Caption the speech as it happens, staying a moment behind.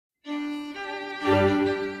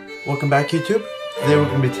Welcome back, YouTube. Today we're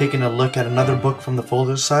going to be taking a look at another book from the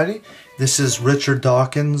Folio Society. This is Richard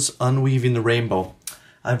Dawkins' Unweaving the Rainbow.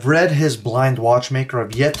 I've read his Blind Watchmaker.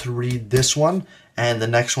 I've yet to read this one and the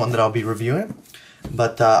next one that I'll be reviewing,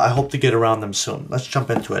 but I hope to get around them soon. Let's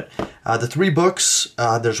jump into it. The three books,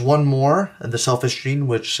 there's one more, The Selfish Gene,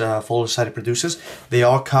 which Folio Society produces. They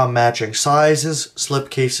all come matching sizes,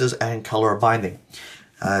 slipcases, and color binding.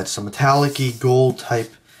 It's a metallic-y gold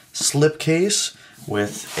type slipcase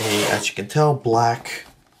with a, as you can tell, black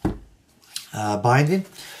binding.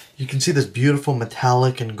 You can see this beautiful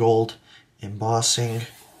metallic and gold embossing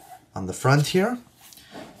on the front here,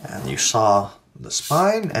 and you saw the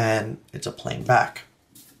spine, and it's a plain back.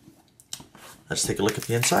 Let's take a look at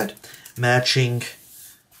the inside. Matching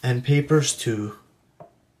end papers to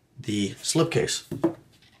the slipcase.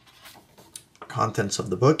 Contents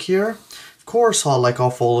of the book here. Of course, like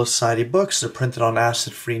all Folio Society books, they're printed on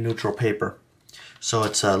acid-free neutral paper. So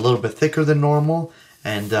it's a little bit thicker than normal,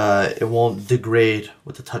 and it won't degrade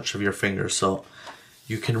with the touch of your fingers, so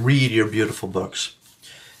you can read your beautiful books.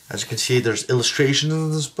 As you can see, there's illustrations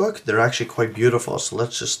in this book. They're actually quite beautiful, so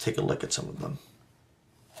let's just take a look at some of them.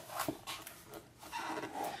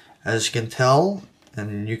 As you can tell,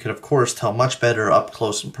 and you can of course tell much better up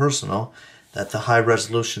close and personal, that the high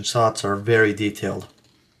resolution shots are very detailed.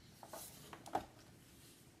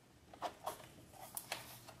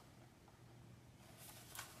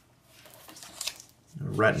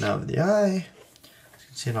 Retina of the eye. You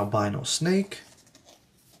can see an albino snake.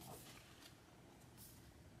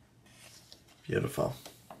 Beautiful.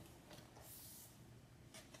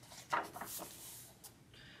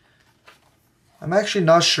 I'm actually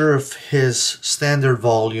not sure if his standard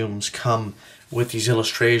volumes come with these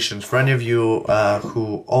illustrations. For any of you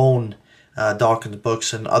who own Dawkins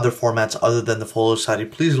books in other formats other than the Folio Society,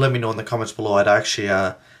 please let me know in the comments below.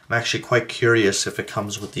 I'm actually quite curious if it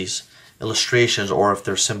comes with these illustrations or if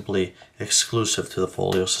they're simply exclusive to the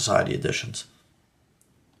Folio Society editions.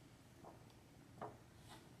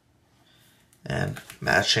 And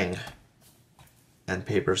matching end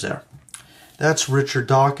papers there. That's Richard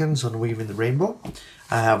Dawkins' Unweaving the Rainbow.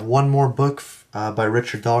 I have one more book by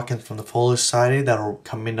Richard Dawkins from the Folio Society that will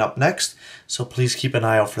coming up next, so please keep an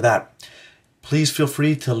eye out for that. Please feel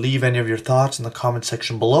free to leave any of your thoughts in the comment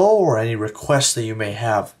section below or any requests that you may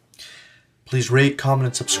have. Please rate, comment,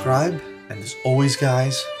 and subscribe. And as always,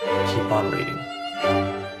 guys, keep on reading.